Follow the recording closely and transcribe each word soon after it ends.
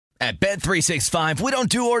At Bet365, we don't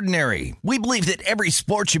do ordinary. We believe that every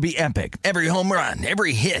sport should be epic. Every home run,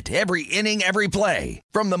 every hit, every inning, every play.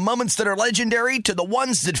 From the moments that are legendary to the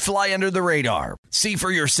ones that fly under the radar. See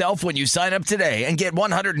for yourself when you sign up today and get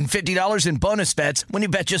 $150 in bonus bets when you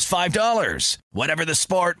bet just $5. Whatever the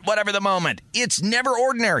sport, whatever the moment, it's never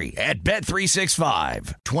ordinary at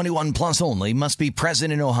Bet365. 21 plus only. Must be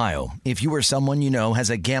present in Ohio. If you or someone you know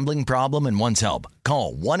has a gambling problem and wants help,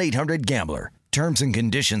 call 1-800-GAMBLER. Terms and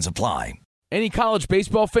conditions apply. Any college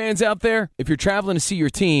baseball fans out there? If you're traveling to see your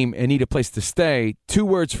team and need a place to stay, 2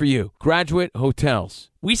 words for you: Graduate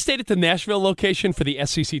Hotels. We stayed at the Nashville location for the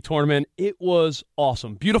SEC tournament. It was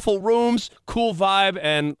awesome. Beautiful rooms, cool vibe,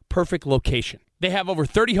 and perfect location. They have over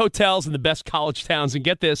 30 hotels in the best college towns, and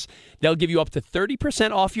get this, they'll give you up to 30%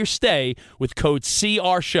 off your stay with code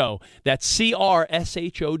CRSHOW. That's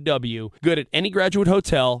CRSHOW. Good at any Graduate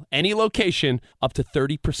Hotel, any location, up to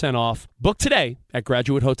 30% off. Book today at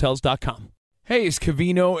graduatehotels.com. Hey, it's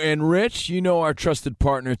Cavino and Rich. You know our trusted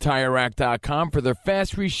partner, TireRack.com, for their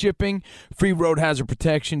fast reshipping, free road hazard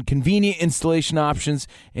protection, convenient installation options,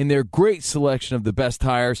 and their great selection of the best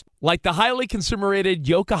tires. Like the highly consumer-rated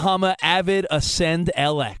Yokohama Avid Ascend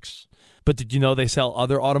LX. But did you know they sell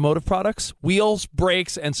other automotive products? Wheels,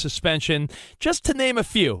 brakes, and suspension, just to name a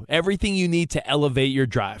few. Everything you need to elevate your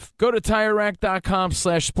drive. Go to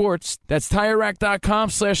TireRack.com/sports. That's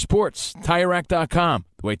TireRack.com/sports. TireRack.com,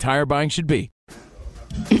 the way tire buying should be.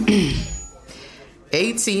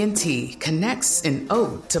 AT&T connects an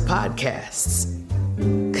ode to podcasts.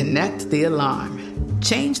 Connect the alarm.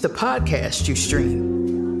 Change the podcast you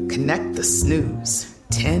stream. Connect the snooze.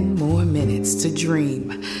 10 more minutes to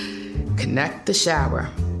dream. Connect the shower.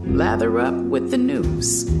 Lather up with the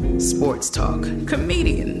news. Sports talk,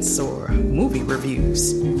 comedians, or movie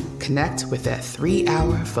reviews. Connect with that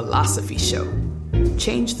 3-hour philosophy show.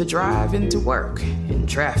 Change the drive into work in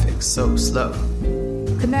traffic so slow.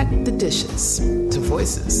 Connect the dishes to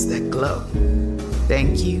voices that glow.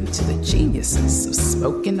 Thank you to the geniuses of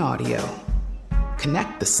spoken audio.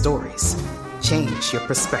 Connect the stories. Change your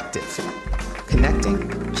perspective.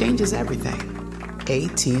 Connecting changes everything.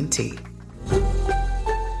 AT&T.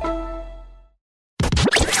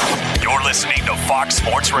 You're listening to Fox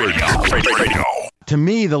Sports Radio. To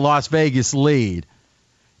me, the Las Vegas lead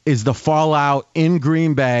is the fallout in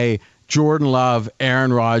Green Bay. Jordan Love,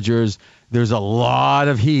 Aaron Rodgers. There's a lot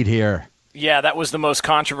of heat here. Yeah, that was the most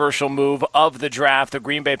controversial move of the draft. The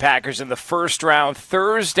Green Bay Packers in the first round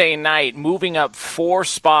Thursday night, moving up 4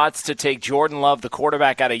 spots to take Jordan Love, the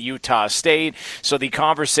quarterback out of Utah State. So the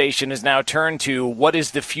conversation has now turned to what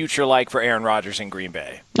is the future like for Aaron Rodgers in Green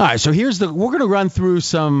Bay? All right, so we're going to run through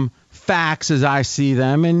some facts as I see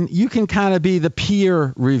them, and you can kind of be the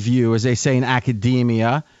peer review, as they say in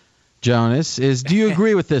academia, Jonas, do you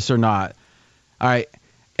agree with this or not? All right,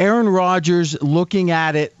 Aaron Rodgers, looking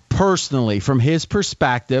at it personally from his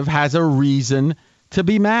perspective, has a reason to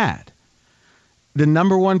be mad. The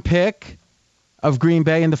number 1 pick of Green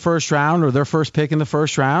Bay in the first round, or their first pick in the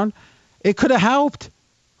first round, it could have helped,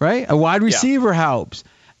 right? A wide receiver helps.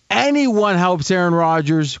 Anyone helps Aaron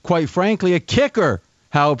Rodgers. Quite frankly, a kicker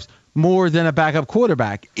helps more than a backup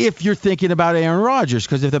quarterback if you're thinking about Aaron Rodgers,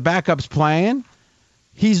 because if the backup's playing,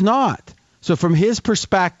 he's not. So from his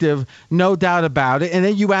perspective, no doubt about it. And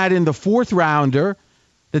then you add in the 4th rounder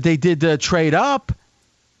that they did to trade up.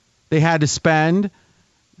 They had to spend.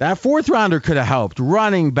 That 4th rounder could have helped.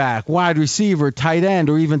 Running back, wide receiver, tight end,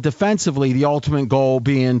 or even defensively, the ultimate goal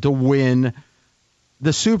being to win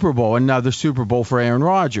the Super Bowl, another Super Bowl for Aaron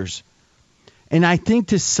Rodgers. And I think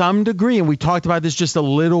to some degree, and we talked about this just a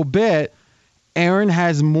little bit, Aaron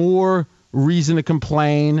has more reason to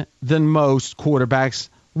complain than most quarterbacks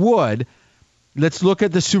would. Let's look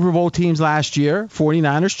at the Super Bowl teams last year,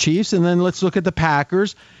 49ers, Chiefs, and then let's look at the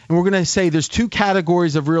Packers. And we're going to say there's 2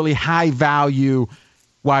 categories of really high-value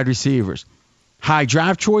wide receivers. High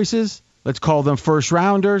draft choices, let's call them first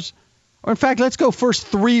rounders. Or in fact, let's go first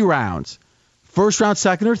 3 rounds. First round,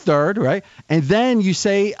 second, or third, right? And then you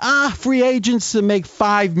say, free agents to make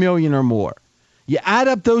 $5 million or more. You add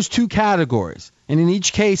up those 2 categories. And in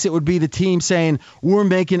each case, it would be the team saying, we're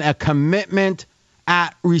making a commitment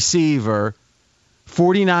at receiver.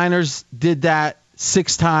 49ers did that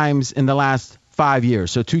 6 times in the last 5 years.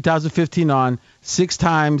 So 2015 on, 6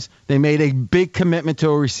 times they made a big commitment to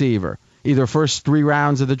a receiver, either first 3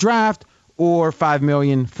 rounds of the draft or $5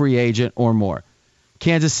 million free agent or more.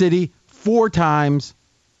 Kansas City, 4 times,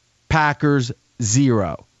 Packers,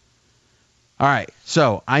 0. All right,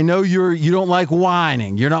 So I know you don't like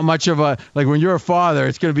whining. You're not much of a, like when you're a father,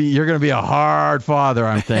 you're gonna be a hard father,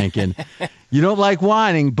 I'm thinking. You don't like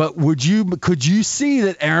whining, but could you see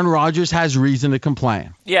that Aaron Rodgers has reason to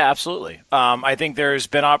complain? Yeah, absolutely. I think there's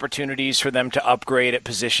been opportunities for them to upgrade at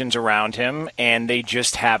positions around him, and they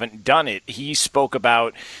just haven't done it. He spoke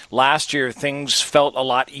about last year things felt a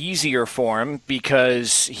lot easier for him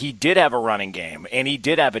because he did have a running game and he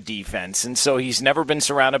did have a defense, and so he's never been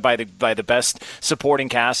surrounded by the best supporting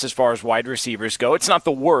cast as far as wide receivers go. It's not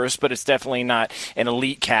the worst, but it's definitely not an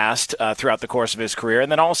elite cast throughout the course of his career.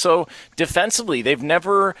 And then also defensively, they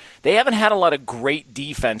haven't had a lot of great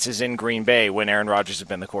defenses in Green Bay when Aaron Rodgers has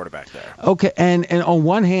been the quarterback there. Okay, and on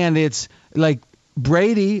one hand, it's like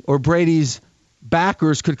Brady or Brady's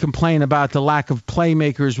backers could complain about the lack of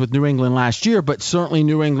playmakers with New England last year, but certainly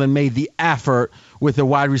New England made the effort with a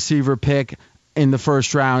wide receiver pick in the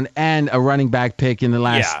first round and a running back pick in the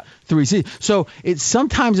last 3 seasons. So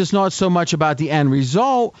sometimes it's not so much about the end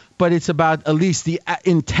result, but it's about at least the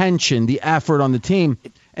intention, the effort on the team.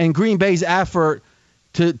 And Green Bay's effort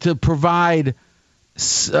to provide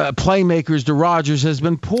playmakers to Rodgers has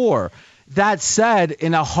been poor. That said,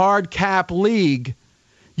 in a hard cap league,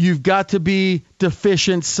 you've got to be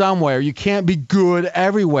deficient somewhere. You can't be good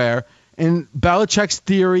everywhere. And Belichick's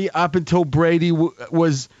theory up until Brady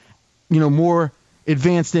was, more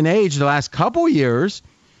advanced in age the last couple years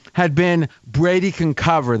had been Brady can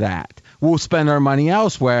cover that. We'll spend our money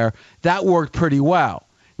elsewhere. That worked pretty well.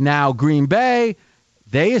 Now, Green Bay,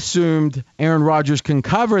 they assumed Aaron Rodgers can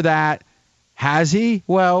cover that. Has he?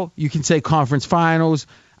 Well, you can say conference finals.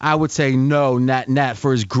 I would say no, net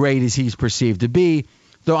for as great as he's perceived to be,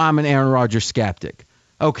 though I'm an Aaron Rodgers skeptic.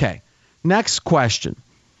 Okay, next question.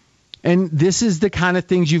 And this is the kind of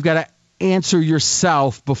things you've got to answer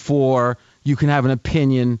yourself before you can have an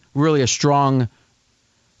opinion, really a strong,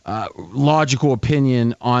 logical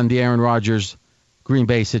opinion on the Aaron Rodgers Green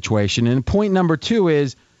Bay situation. And point number 2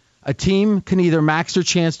 is a team can either max their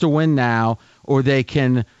chance to win now, or they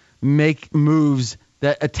can make moves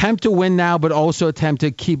that attempt to win now, but also attempt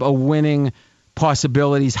to keep a winning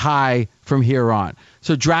possibilities high from here on.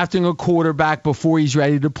 So drafting a quarterback before he's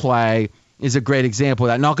ready to play is a great example of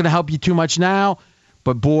that. Not going to help you too much now,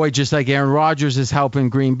 but boy, just like Aaron Rodgers is helping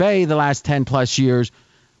Green Bay the last 10 plus years,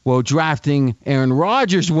 well, drafting Aaron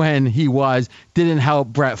Rodgers when he didn't help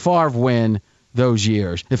Brett Favre win those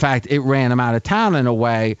years. In fact, it ran him out of town in a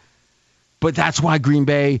way. But that's why Green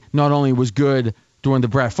Bay not only was good during the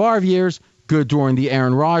Brett Favre years, good during the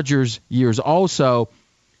Aaron Rodgers years also.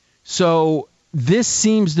 So this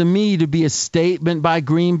seems to me to be a statement by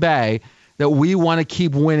Green Bay that we want to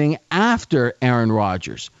keep winning after Aaron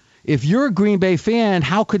Rodgers. If you're a Green Bay fan,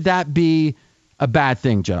 how could that be a bad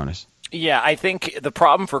thing, Jonas? Yeah, I think the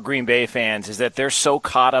problem for Green Bay fans is that they're so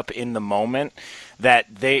caught up in the moment that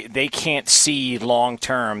they can't see long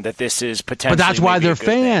term that this is potentially. But that's why they're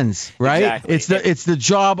fans, thing. Right? Exactly. It's the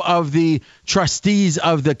job of the trustees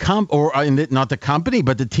of the not the company,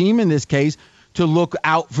 but the team in this case, to look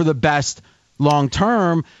out for the best long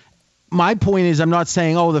term. My point is, I'm not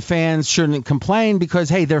saying the fans shouldn't complain because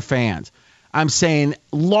hey, they're fans. I'm saying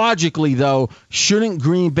logically though, shouldn't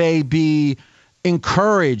Green Bay be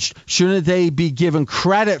encouraged? Shouldn't they be given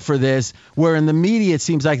credit for this, where in the media it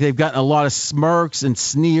seems like they've gotten a lot of smirks and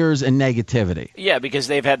sneers and negativity? Yeah, because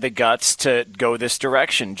they've had the guts to go this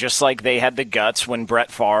direction, just like they had the guts when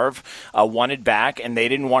Brett Favre wanted back and they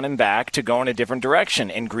didn't want him back to go in a different direction.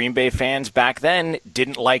 And Green Bay fans back then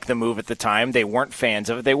didn't like the move at the time. They weren't fans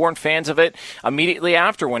of it. They weren't fans of it immediately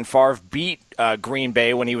after when Favre beat Green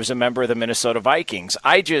Bay when he was a member of the Minnesota Vikings.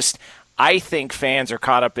 I think fans are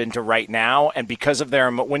caught up into right now, and because of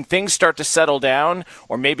when things start to settle down,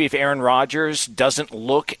 or maybe if Aaron Rodgers doesn't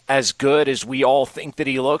look as good as we all think that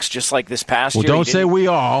he looks, just like this past year. Well, don't say we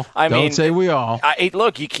all. Don't say we all.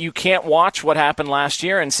 Look, you can't watch what happened last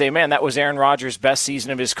year and say, man, that was Aaron Rodgers' best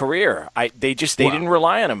season of his career. They didn't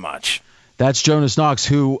rely on him much. That's Jonas Knox,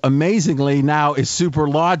 who amazingly now is super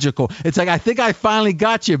logical. It's like, I think I finally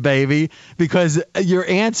got you, baby, because your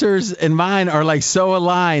answers and mine are like so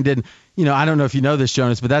aligned. And I don't know if you know this,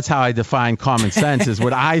 Jonas, but that's how I define common sense is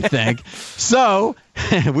what I think. So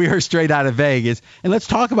we are straight out of Vegas. And let's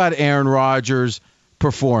talk about Aaron Rodgers'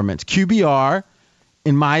 performance. QBR,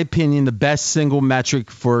 in my opinion, the best single metric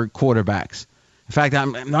for quarterbacks. In fact,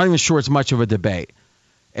 I'm not even sure it's much of a debate.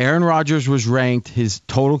 Aaron Rodgers was ranked his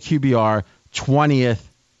total QBR 20th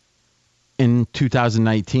in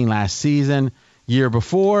 2019 last season. Year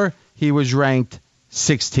before, he was ranked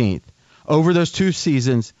 16th. Over those 2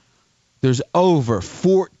 seasons, there's over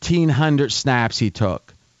 1,400 snaps he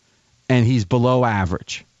took, and he's below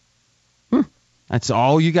average. That's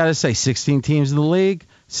all you got to say. 16 teams in the league,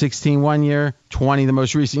 16 one year, 20 the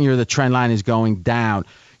most recent year. The trend line is going down.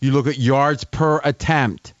 You look at yards per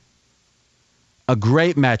attempt, a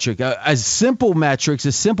great metric. As simple metrics,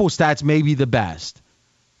 as simple stats may be the best.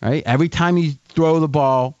 Right? Every time you throw the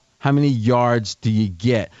ball, how many yards do you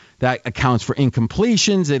get? That accounts for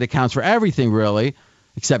incompletions. It accounts for everything, really,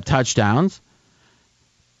 except touchdowns.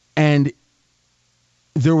 And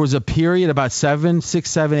there was a period about 6,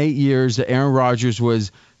 7, 8 years that Aaron Rodgers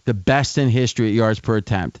was the best in history at yards per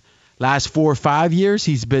attempt. Last 4 or 5 years,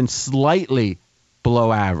 he's been slightly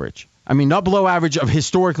below average. I mean, not below average of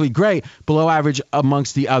historically great, below average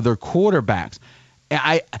amongst the other quarterbacks.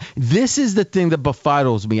 This is the thing that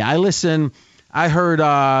befuddles me. I heard,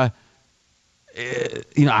 I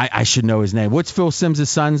should know his name. What's Phil Simms'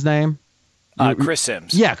 son's name? Chris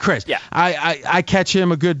Sims. Yeah, Chris. Yeah. I catch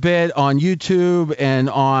him a good bit on YouTube and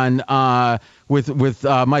on with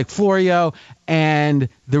Mike Florio, and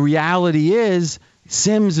the reality is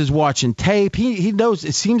Sims is watching tape. He knows.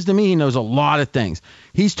 It seems to me he knows a lot of things.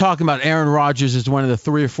 He's talking about Aaron Rodgers as one of the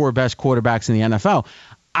 3 or 4 best quarterbacks in the NFL.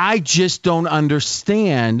 I just don't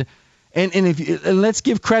understand. And let's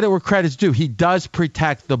give credit where credit's due. He does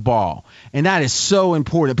protect the ball, and that is so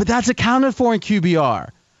important. But that's accounted for in QBR.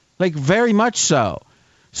 Like, very much so.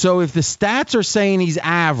 So if the stats are saying he's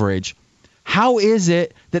average, how is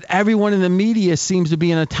it that everyone in the media seems to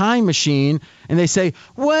be in a time machine and they say,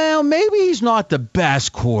 well, maybe he's not the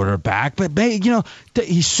best quarterback, but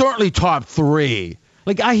he's certainly top 3.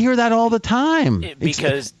 Like, I hear that all the time.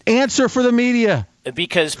 Because answer for the media.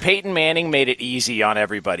 Because Peyton Manning made it easy on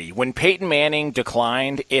everybody. When Peyton Manning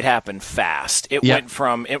declined, it happened fast. It went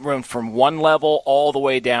from one level all the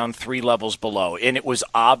way down 3 levels below, and it was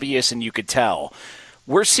obvious and you could tell.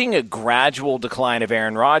 We're seeing a gradual decline of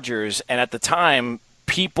Aaron Rodgers, and at the time,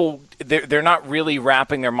 people they're not really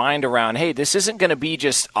wrapping their mind around, hey, this isn't going to be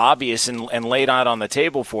just obvious and laid out on the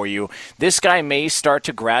table for you. This guy may start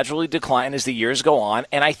to gradually decline as the years go on,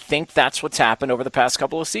 and I think that's what's happened over the past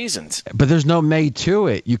couple of seasons. But there's no may to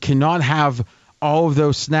it. You cannot have all of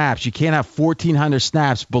those snaps. You can't have 1,400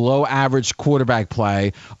 snaps below average quarterback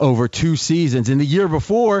play over 2 seasons. And the year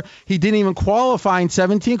before, he didn't even qualify in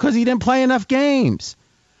 17 because he didn't play enough games.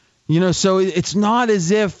 So it's not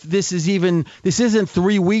as if this isn't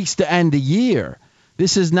 3 weeks to end the year.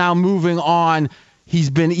 This is now moving on. He's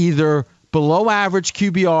been either below average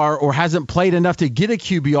QBR or hasn't played enough to get a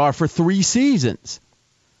QBR for 3 seasons.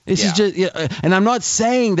 This is just, and I'm not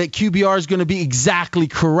saying that QBR is going to be exactly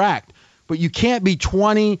correct, but you can't be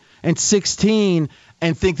 20-16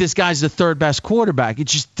 and think this guy's the 3rd best quarterback. It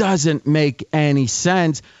just doesn't make any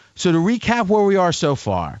sense. So to recap where we are so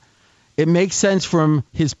far, it makes sense from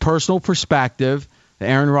his personal perspective.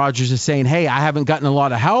 Aaron Rodgers is saying, hey, I haven't gotten a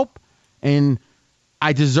lot of help, and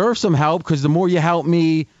I deserve some help because the more you help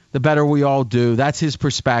me, the better we all do. That's his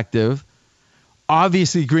perspective.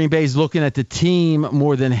 Obviously, Green Bay is looking at the team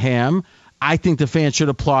more than him. I think the fans should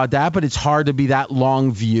applaud that, but it's hard to be that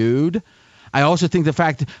long viewed. I also think the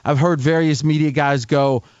fact I've heard various media guys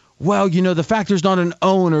go, well, the fact there's not an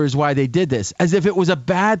owner is why they did this, as if it was a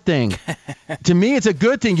bad thing. To me, it's a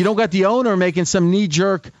good thing. You don't got the owner making some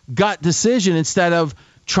knee-jerk gut decision instead of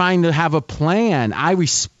trying to have a plan. I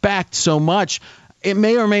respect so much. It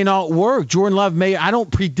may or may not work. Jordan Love I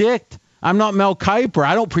don't predict. I'm not Mel Kiper.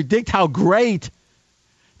 I don't predict how great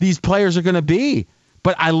these players are going to be.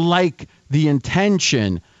 But I like the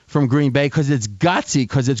intention from Green Bay because it's gutsy,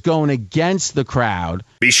 because it's going against the crowd.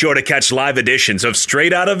 Be sure to catch live editions of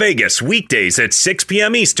Straight Outta Vegas weekdays at 6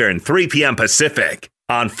 p.m. Eastern, 3 p.m. Pacific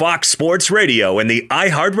on Fox Sports Radio and the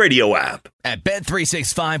iHeartRadio app. At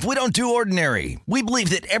Bet365, we don't do ordinary. We believe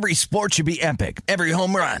that every sport should be epic. Every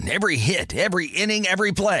home run, every hit, every inning,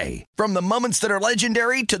 every play. From the moments that are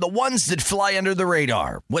legendary to the ones that fly under the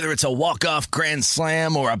radar. Whether it's a walk-off grand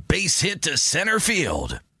slam or a base hit to center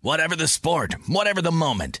field. Whatever the sport, whatever the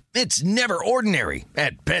moment, it's never ordinary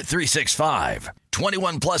at Bet365.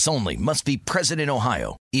 21 plus only. Must be present in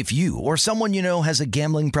Ohio. If you or someone you know has a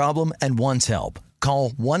gambling problem and wants help, call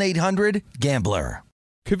 1-800-GAMBLER.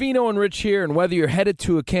 Covino and Rich here, and whether you're headed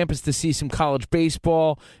to a campus to see some college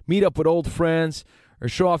baseball, meet up with old friends, or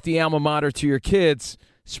show off the alma mater to your kids,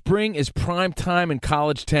 spring is prime time in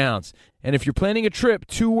college towns. And if you're planning a trip,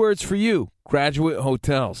 2 words for you: Graduate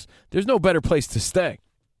Hotels. There's no better place to stay.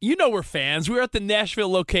 You know we're fans. We were at the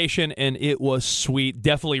Nashville location, and it was sweet.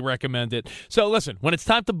 Definitely recommend it. So listen, when it's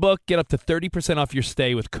time to book, get up to 30% off your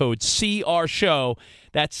stay with code CRSHOW.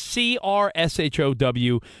 That's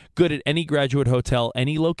CRSHOW. Good at any Graduate Hotel,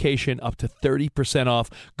 any location, up to 30% off.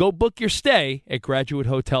 Go book your stay at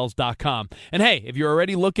graduatehotels.com. And hey, if you're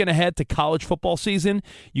already looking ahead to college football season,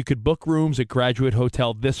 you could book rooms at Graduate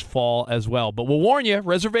Hotel this fall as well. But we'll warn you,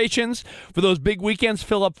 reservations for those big weekends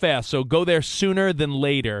fill up fast, so go there sooner than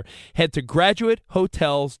later. Head to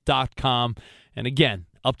graduatehotels.com. And again,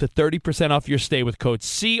 up to 30% off your stay with code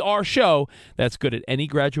CRSHOW. That's good at any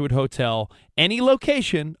Graduate Hotel, any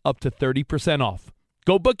location, up to 30% off.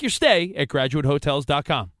 Go book your stay at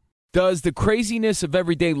graduatehotels.com. Does the craziness of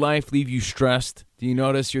everyday life leave you stressed? Do you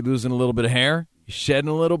notice you're losing a little bit of hair? You're shedding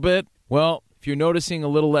a little bit? Well, if you're noticing a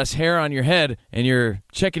little less hair on your head and you're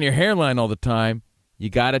checking your hairline all the time, you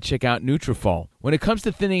got to check out Nutrafol. When it comes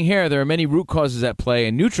to thinning hair, there are many root causes at play,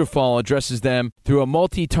 and Nutrafol addresses them through a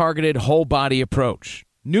multi-targeted whole-body approach.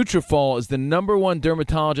 Nutrafol is the #1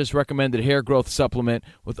 dermatologist-recommended hair growth supplement,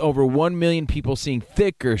 with over 1 million people seeing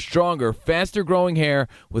thicker, stronger, faster-growing hair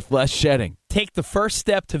with less shedding. Take the first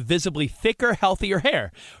step to visibly thicker, healthier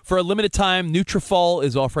hair. For a limited time, Nutrafol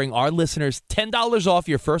is offering our listeners $10 off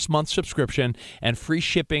your first month subscription and free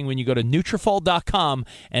shipping when you go to Nutrafol.com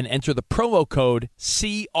and enter the promo code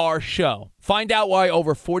CRSHOW. Find out why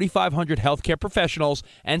over 4,500 healthcare professionals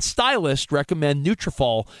and stylists recommend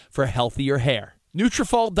Nutrafol for healthier hair.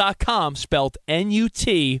 Nutrafol.com, spelled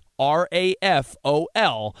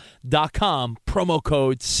Nutrafol.com, promo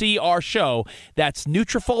code CRSHOW. That's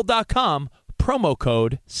Nutrafol.com, promo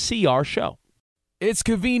code CRSHOW. It's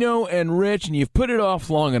Covino and Rich, and you've put it off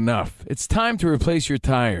long enough. It's time to replace your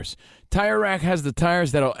tires. Tire Rack has the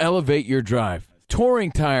tires that'll elevate your drive.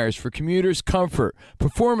 Touring tires for commuters' comfort,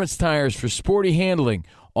 performance tires for sporty handling,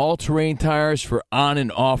 all-terrain tires for on-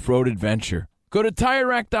 and off-road adventure. Go to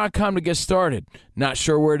TireRack.com to get started. Not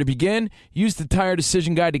sure where to begin? Use the Tire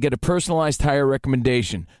Decision Guide to get a personalized tire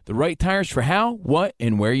recommendation. The right tires for how, what,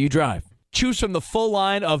 and where you drive. Choose from the full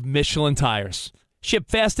line of Michelin tires. Ship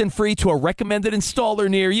fast and free to a recommended installer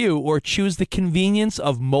near you, or choose the convenience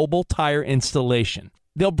of mobile tire installation.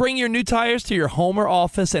 They'll bring your new tires to your home or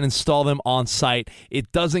office and install them on site.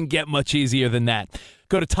 It doesn't get much easier than that.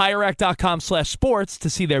 Go to TireRack.com/sports to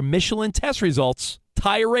see their Michelin test results,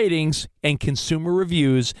 tire ratings, and consumer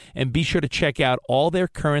reviews, and be sure to check out all their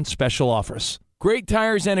current special offers. Great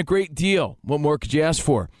tires and a great deal. What more could you ask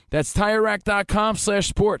for? That's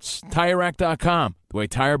TireRack.com/sports. TireRack.com, the way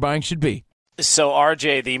tire buying should be. So,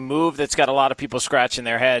 RJ, the move that's got a lot of people scratching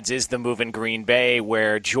their heads is the move in Green Bay,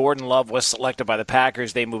 where Jordan Love was selected by the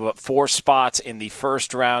Packers. They move up 4 spots in the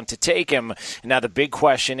first round to take him. Now, the big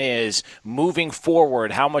question is, moving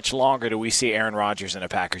forward, how much longer do we see Aaron Rodgers in a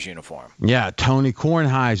Packers uniform? Yeah, Tony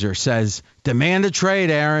Kornheiser says, demand a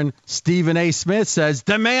trade, Aaron. Stephen A. Smith says,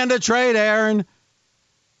 demand a trade, Aaron.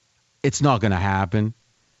 It's not going to happen.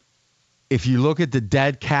 If you look at the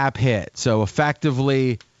dead cap hit, so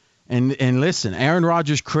effectively... And listen, Aaron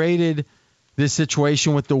Rodgers created this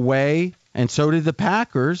situation with the way, and so did the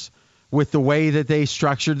Packers, with the way that they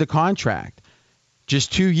structured the contract.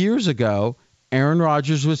 Just 2 years ago, Aaron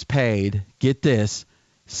Rodgers was paid, get this,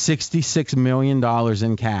 $66 million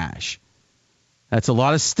in cash. That's a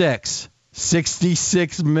lot of sticks.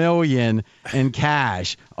 $66 million in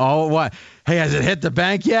cash. Oh, what? Hey, has it hit the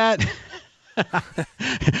bank yet?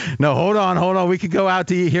 No, hold on. We could go out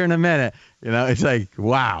to eat here in a minute. It's like,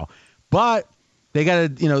 wow. But they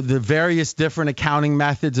got to, the various different accounting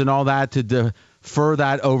methods and all that to defer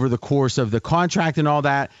that over the course of the contract and all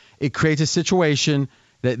that. It creates a situation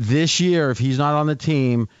that this year, if he's not on the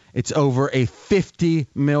team, it's over a $50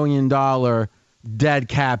 million dead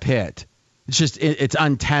cap hit. It's just, it's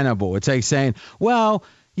untenable. It's like saying, well,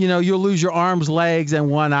 you'll lose your arms, legs, and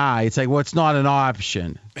one eye. It's like, well, it's not an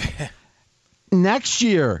option. Next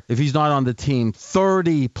year, if he's not on the team,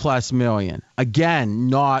 $30+ million. Again,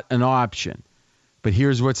 not an option. But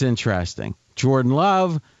here's what's interesting. Jordan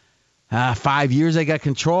Love, 5 years they got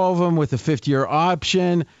control of him with a 5th-year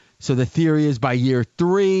option. So the theory is by year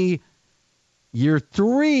 3,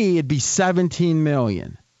 it'd be $17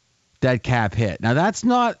 million dead cap hit. Now, that's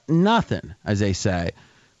not nothing, as they say.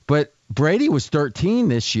 But Brady was 13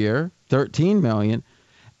 this year, $13 million.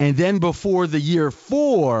 And then before the year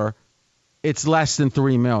 4, it's less than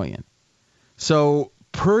 $3 million. So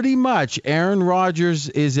pretty much Aaron Rodgers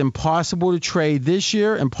is impossible to trade this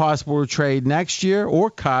year, impossible to trade next year or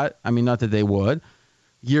cut. I mean, not that they would.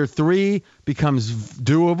 Year 3 becomes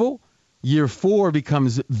doable. Year 4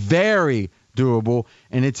 becomes very doable.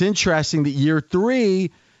 And it's interesting that year 3,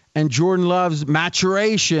 and Jordan Love's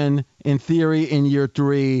maturation, in theory, in year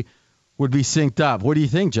 3 would be synced up. What do you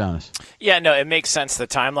think, Jonas? Yeah, no, it makes sense. The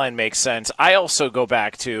timeline makes sense. I also go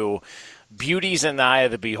back to beauty's in the eye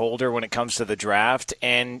of the beholder when it comes to the draft.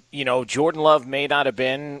 And, Jordan Love may not have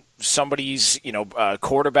been somebody's,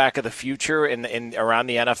 quarterback of the future in around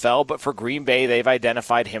the NFL, but for Green Bay, they've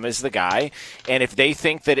identified him as the guy. And if they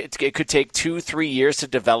think that it could take 2-3 years to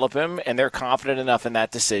develop him and they're confident enough in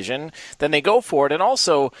that decision, then they go for it. And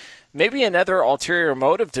also, maybe another ulterior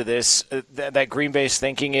motive to this that Green Bay's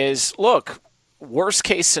thinking is, look, worst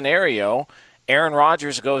case scenario, Aaron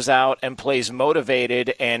Rodgers goes out and plays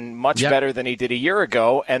motivated and much better than he did a year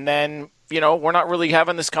ago, and then, we're not really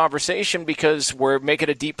having this conversation because we're making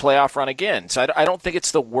a deep playoff run again. So I don't think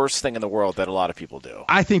it's the worst thing in the world that a lot of people do.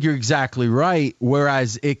 I think you're exactly right,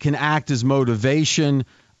 whereas it can act as motivation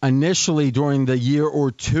initially during the year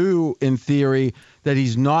or two, in theory, that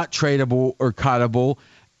he's not tradable or cuttable,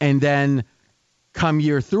 and then come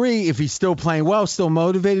year 3, if he's still playing well, still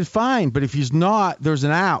motivated, fine. But if he's not, there's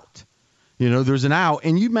an out. There's an out.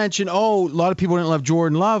 And you mentioned, a lot of people didn't love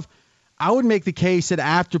Jordan Love. I would make the case that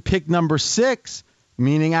after pick number 6,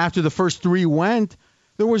 meaning after the first 3 went,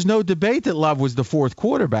 there was no debate that Love was the 4th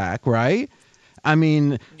quarterback, right? I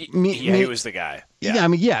mean, he was the guy.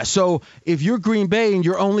 Yeah. So if you're Green Bay and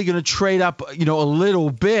you're only going to trade up, a little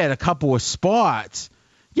bit, a couple of spots,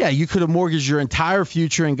 yeah, you could have mortgaged your entire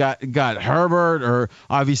future and got Herbert, or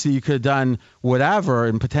obviously you could have done whatever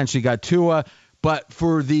and potentially got Tua. But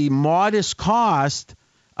for the modest cost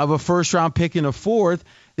of a first-round pick and a 4th,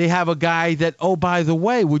 they have a guy that, by the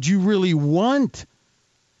way, would you really want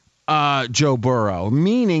Joe Burrow?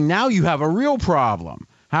 Meaning now you have a real problem.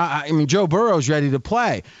 Joe Burrow's ready to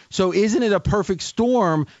play. So isn't it a perfect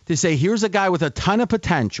storm to say, here's a guy with a ton of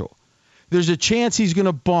potential. There's a chance he's going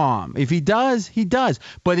to bomb. If he does, he does.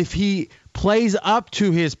 But if he plays up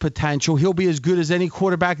to his potential, he'll be as good as any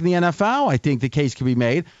quarterback in the NFL. I think the case can be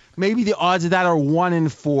made. Maybe the odds of that are 1 in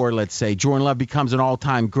 4, let's say. Jordan Love becomes an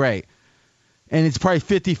all-time great. And it's probably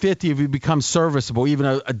 50-50 if he becomes serviceable,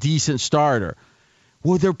 even a decent starter.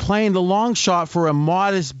 Well, they're playing the long shot for a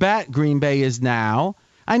modest bet, Green Bay is now.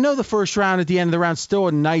 I know the first round at the end of the round is still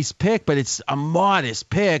a nice pick, but it's a modest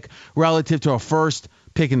pick relative to a first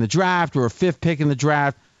pick in the draft or a 5th pick in the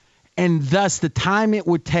draft. And thus the time it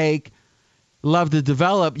would take Love to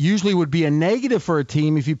develop usually would be a negative for a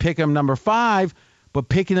team if you pick him number 5, but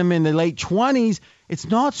picking him in the late 20s, it's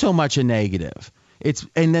not so much a negative.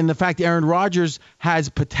 And then the fact that Aaron Rodgers has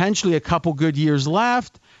potentially a couple good years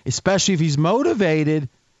left, especially if he's motivated,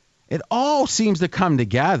 it all seems to come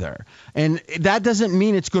together. And that doesn't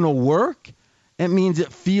mean it's going to work. It means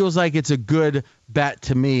it feels like it's a good bet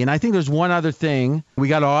to me. And I think there's one other thing. We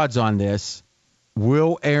got odds on this.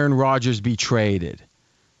 Will Aaron Rodgers be traded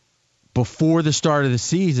before the start of the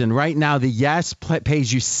season? Right now, the yes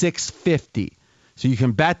pays you $650. So you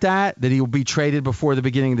can bet that he will be traded before the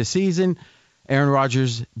beginning of the season. Aaron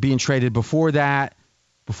Rodgers being traded before that,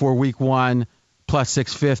 before week 1, plus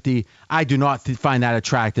 $650. I do not find that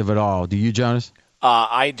attractive at all. Do you, Jonas?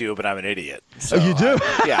 I do, but I'm an idiot. So you do?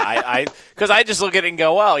 Because I just look at it and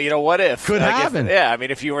go, well, what if? Could happen.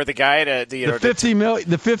 If you were the guy to the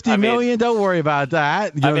 $50 million, don't worry about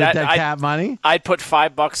that. The dead cap money. I'd put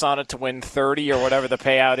 $5 on it to win 30 or whatever the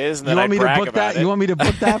payout is, and then I'd brag about it. You want me to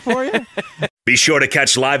book that for you? Be sure to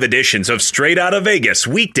catch live editions of Straight Outta Vegas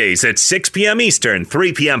weekdays at 6 p.m. Eastern,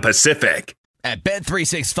 3 p.m. Pacific. At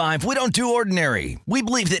Bet365, we don't do ordinary. We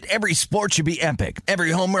believe that every sport should be epic.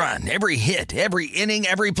 Every home run, every hit, every inning,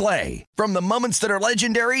 every play. From the moments that are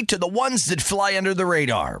legendary to the ones that fly under the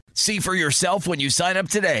radar. See for yourself when you sign up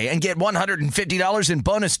today and get $150 in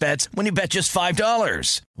bonus bets when you bet just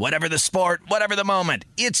 $5. Whatever the sport, whatever the moment,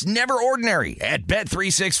 it's never ordinary at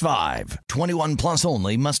Bet365. 21 plus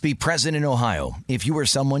only. Must be present in Ohio. If you or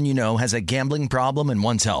someone you know has a gambling problem and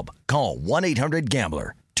wants help, call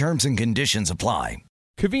 1-800-GAMBLER. Terms and conditions apply.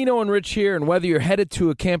 Covino and Rich here, and whether you're headed to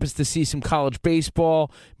a campus to see some college baseball,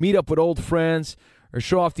 meet up with old friends, or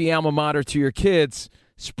show off the alma mater to your kids,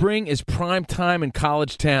 spring is prime time in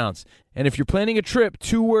college towns. And if you're planning a trip,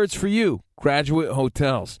 2 words for you: Graduate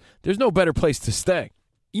Hotels. There's no better place to stay.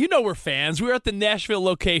 You know we're fans. We were at the Nashville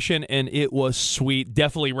location, and it was sweet.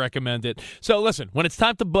 Definitely recommend it. So listen, when it's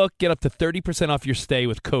time to book, get up to 30% off your stay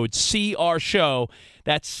with code CRSHOW.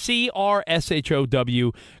 That's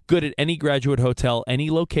CRSHOW. Good at any Graduate Hotel, any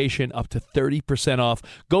location, up to 30% off.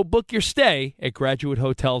 Go book your stay at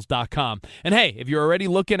graduatehotels.com. And hey, if you're already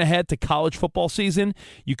looking ahead to college football season,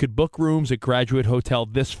 you could book rooms at Graduate Hotel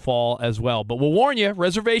this fall as well. But we'll warn you,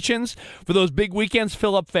 reservations for those big weekends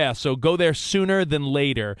fill up fast, so go there sooner than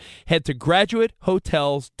later. Head to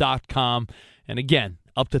graduatehotels.com. And again,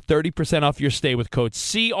 up to 30% off your stay with code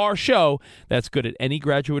CRSHOW. That's good at any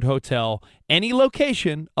Graduate Hotel, any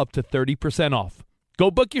location, up to 30% off.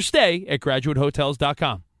 Go book your stay at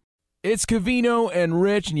graduatehotels.com. It's Covino and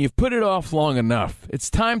Rich, and you've put it off long enough. It's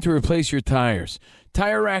time to replace your tires.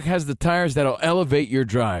 Tire Rack has the tires that'll elevate your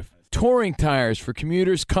drive. Touring tires for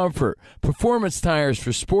commuters' comfort, performance tires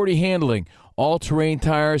for sporty handling, all-terrain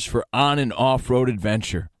tires for on- and off-road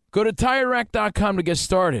adventure. Go to TireRack.com to get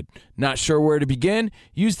started. Not sure where to begin?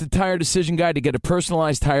 Use the Tire Decision Guide to get a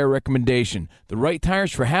personalized tire recommendation. The right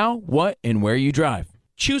tires for how, what, and where you drive.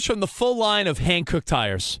 Choose from the full line of Hankook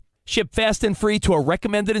tires. Ship fast and free to a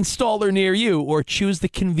recommended installer near you, or choose the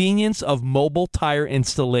convenience of mobile tire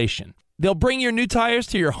installation. They'll bring your new tires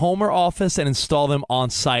to your home or office and install them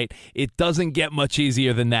on site. It doesn't get much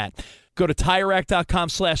easier than that. Go to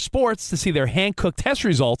TireRack.com/sports to see their Hankook test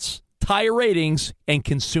results, tire ratings, and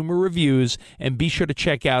consumer reviews, and be sure to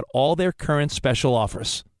check out all their current special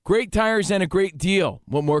offers. Great tires and a great deal.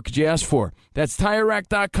 What more could you ask for? That's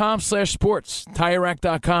TireRack.com/sports.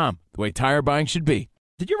 TireRack.com, the way tire buying should be.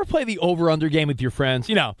 Did you ever play the over-under game with your friends?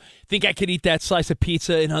 You know, think I could eat that slice of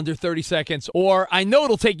pizza in under 30 seconds? Or I know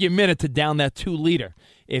it'll take you a minute to down that 2-liter.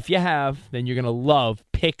 If you have, then you're going to love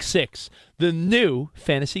Pick 6, the new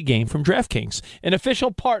fantasy game from DraftKings, an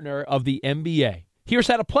official partner of the NBA. Here's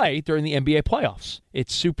how to play during the NBA playoffs.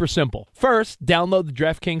 It's super simple. First, download the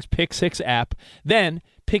DraftKings Pick 6 app. Then,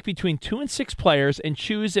 pick between 2 and 6 players and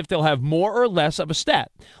choose if they'll have more or less of a stat,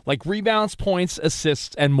 like rebounds, points,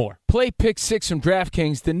 assists, and more. Play Pick 6 from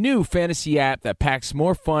DraftKings, the new fantasy app that packs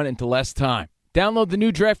more fun into less time. Download the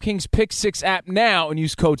new DraftKings Pick 6 app now and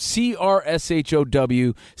use code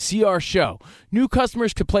CRSHOW, CRSHOW. New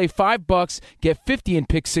customers could play $5, get 50 in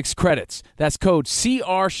Pick 6 credits. That's code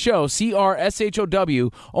CRSHOW,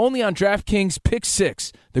 CRSHOW, only on DraftKings Pick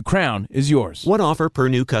 6. The crown is yours. One offer per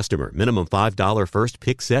new customer. Minimum $5 first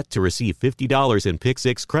pick set to receive $50 in Pick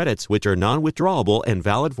 6 credits, which are non-withdrawable and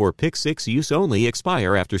valid for Pick 6 use only.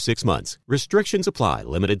 Expire after 6 months. Restrictions apply.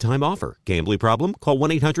 Limited time offer. Gambling problem? Call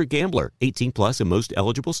 1-800-GAMBLER. 18 plus in most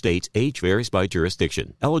eligible states. Age varies by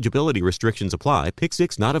jurisdiction. Eligibility restrictions apply. Pick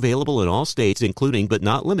 6 not available in all states, including but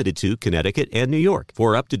not limited to Connecticut and New York.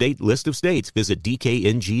 For up-to-date list of states, visit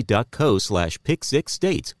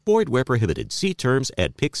dkng.co/pick6states. Void where prohibited. See terms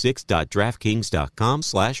at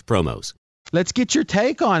pick6.draftkings.com/promos. Let's get your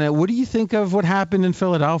take on it. What do you think of what happened in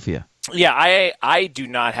Philadelphia? Yeah, I do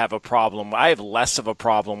not have a problem. I have less of a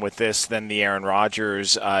problem with this than the Aaron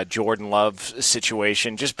Rodgers, Jordan Love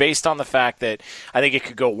situation, just based on the fact that I think it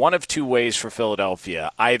could go one of two ways for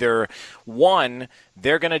Philadelphia. Either, one,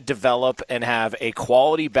 they're going to develop and have a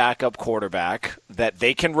quality backup quarterback that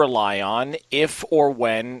they can rely on if or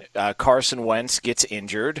when Carson Wentz gets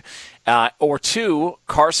injured. Or two,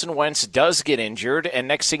 Carson Wentz does get injured, and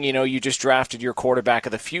next thing you know, you just drafted your quarterback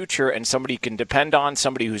of the future and somebody you can depend on,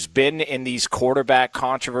 somebody who's been in these quarterback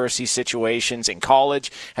controversy situations in college,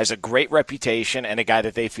 has a great reputation, and a guy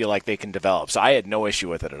that they feel like they can develop. So I had no issue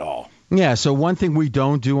with it at all. Yeah, so one thing we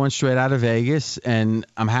don't do on Straight Outta Vegas, and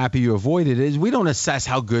I'm happy you avoided it, is we don't assess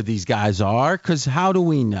how good these guys are, because how do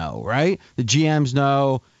we know, right? The GMs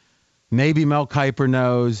know, maybe Mel Kiper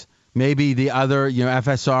knows, maybe the other,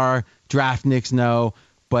 FSR draftniks know,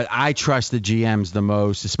 but I trust the GMs the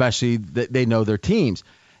most, especially that they know their teams.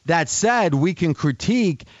 That said, we can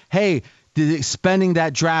critique, hey, did spending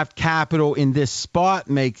that draft capital in this spot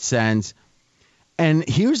make sense? And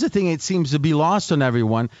here's the thing, it seems to be lost on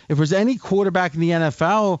everyone. If there's any quarterback in the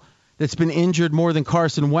NFL that's been injured more than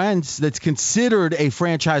Carson Wentz that's considered a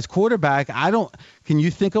franchise quarterback, can you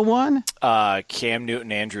think of one? Cam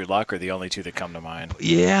Newton, Andrew Luck are the only two that come to mind.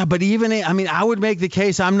 Yeah, but I would make the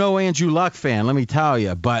case, I'm no Andrew Luck fan, let me tell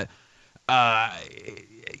you. But,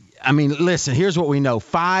 listen, here's what we know.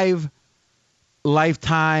 5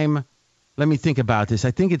 lifetime, let me think about this.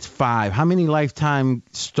 I think it's 5. How many lifetime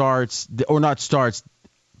playoff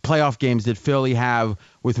games did Philly have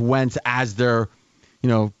with Wentz as their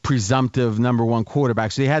presumptive number one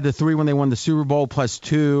quarterback? So they had the 3 when they won the Super Bowl, plus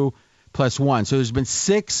 2, plus 1. So there's been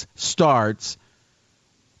 6 starts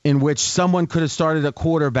in which someone could have started a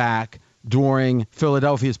quarterback during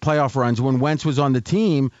Philadelphia's playoff runs when Wentz was on the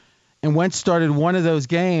team. And Wentz started one of those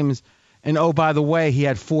games, and oh, by the way, he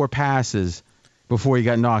had 4 passes before he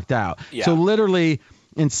got knocked out. Yeah. So literally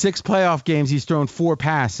in 6 playoff games, he's thrown 4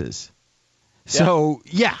 passes. So,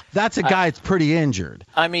 yeah, that's a guy that's pretty injured.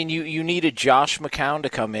 I mean, you needed Josh McCown to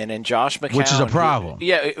come in, and Josh McCown... Which is a problem.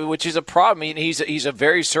 Which is a problem. I mean, he's a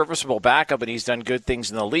very serviceable backup, and he's done good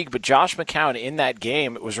things in the league. But Josh McCown, in that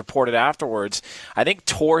game, it was reported afterwards, I think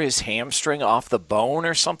tore his hamstring off the bone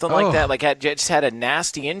or something like that. Like, just had a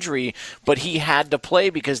nasty injury, but he had to play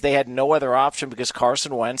because they had no other option because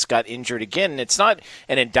Carson Wentz got injured again. And it's not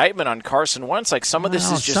an indictment on Carson Wentz. Like, some of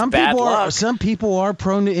this is just bad luck. Some people are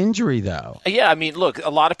prone to injury, though. Yeah, I mean, look, a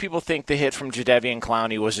lot of people think the hit from Jadeveon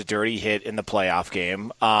Clowney was a dirty hit in the playoff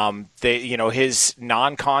game. His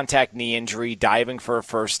non-contact knee injury, diving for a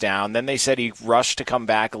first down. Then they said he rushed to come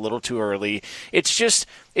back a little too early. It's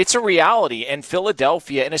a reality. And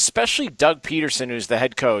Philadelphia, and especially Doug Peterson, who's the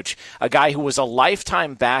head coach, a guy who was a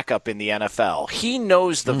lifetime backup in the NFL, he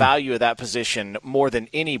knows the value of that position more than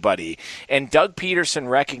anybody. And Doug Peterson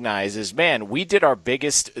recognizes, man, we did our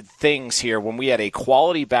biggest things here when we had a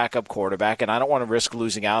quality backup quarterback, and I don't want to risk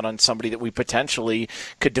losing out on somebody that we potentially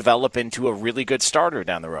could develop into a really good starter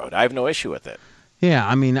down the road. I have no issue with it. Yeah,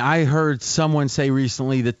 I mean, I heard someone say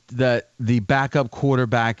recently that the backup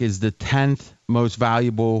quarterback is the 10th most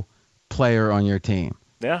valuable player on your team.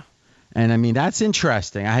 Yeah. And, I mean, that's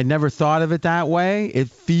interesting. I had never thought of it that way. It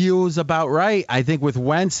feels about right. I think with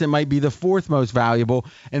Wentz, it might be the 4th most valuable,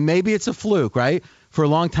 and maybe it's a fluke, right? For a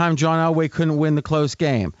long time, John Elway couldn't win the close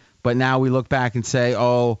game. But now we look back and say,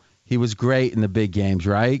 he was great in the big games,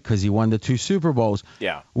 right? Because he won the 2 Super Bowls.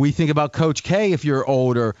 Yeah. We think about Coach K if you're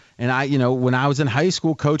older. And when I was in high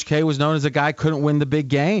school, Coach K was known as a guy who couldn't win the big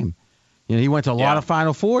game. He went to a lot of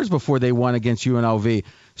Final Fours before they won against UNLV.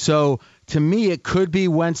 So to me, it could be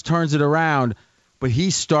Wentz turns it around. But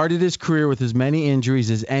he started his career with as many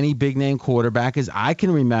injuries as any big-name quarterback as I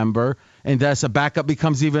can remember. And thus a backup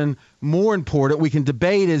becomes even more important. We can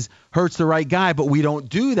debate is Hurts the right guy, but we don't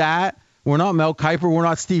do that. We're not Mel Kiper. We're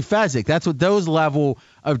not Steve Fezzik. That's what those level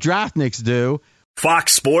of draftniks do.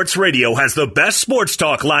 Fox Sports Radio has the best sports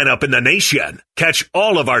talk lineup in the nation. Catch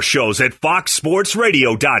all of our shows at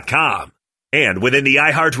foxsportsradio.com. And within the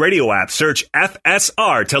iHeartRadio app, search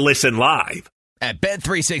FSR to listen live. At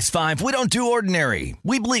Bet365, we don't do ordinary.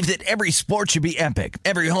 We believe that every sport should be epic.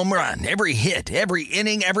 Every home run, every hit, every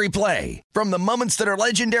inning, every play. From the moments that are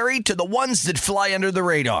legendary to the ones that fly under the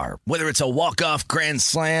radar. Whether it's a walk-off grand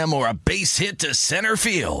slam or a base hit to center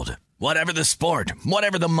field. Whatever the sport,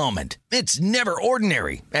 whatever the moment. It's never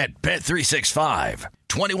ordinary at Bet365.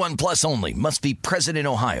 21 plus only. Must be present in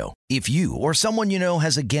Ohio. If you or someone you know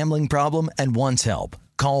has a gambling problem and wants help,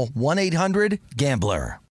 call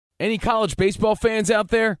 1-800-GAMBLER. Any college baseball fans out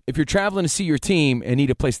there? If you're traveling to see your team and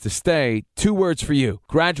need a place to stay, 2 words for you: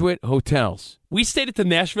 Graduate Hotels. We stayed at the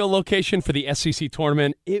Nashville location for the SEC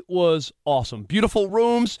tournament. It was awesome. Beautiful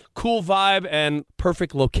rooms, cool vibe, and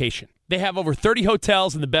perfect location. They have over 30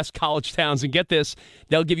 hotels in the best college towns, and get this,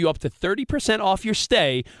 they'll give you up to 30% off your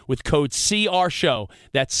stay with code CRSHOW.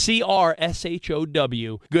 That's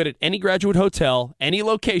CRSHOW. Good at any Graduate Hotel, any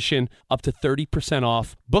location, up to 30%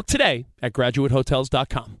 off. Book today at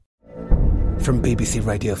graduatehotels.com. From BBC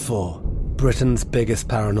Radio 4, Britain's biggest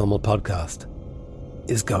paranormal podcast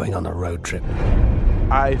is going on a road trip.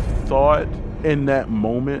 I thought in that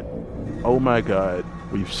moment, oh my God,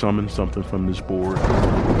 we've summoned something from this board.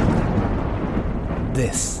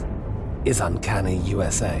 This is Uncanny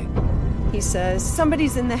USA. He says,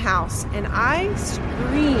 somebody's in the house, and I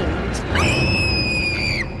screamed.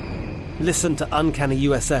 Listen to Uncanny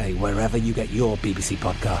USA wherever you get your BBC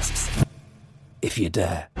podcasts, if you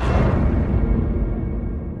dare.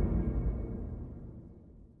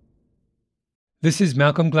 This is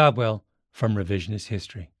Malcolm Gladwell from Revisionist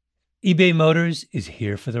History. eBay Motors is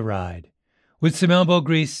here for the ride. With some elbow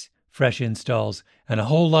grease, fresh installs, and a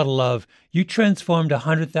whole lot of love, you transformed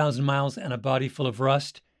 100,000 miles and a body full of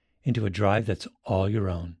rust into a drive that's all your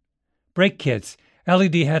own. Brake kits,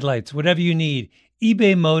 LED headlights, whatever you need,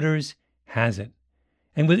 eBay Motors has it.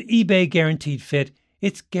 And with eBay Guaranteed Fit,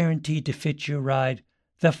 it's guaranteed to fit your ride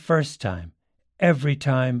the first time, every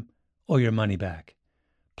time, or your money back.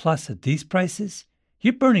 Plus, at these prices,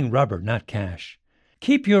 you're burning rubber, not cash.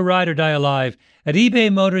 Keep your ride or die alive at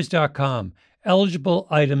ebaymotors.com. Eligible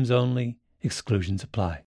items only. Exclusions apply.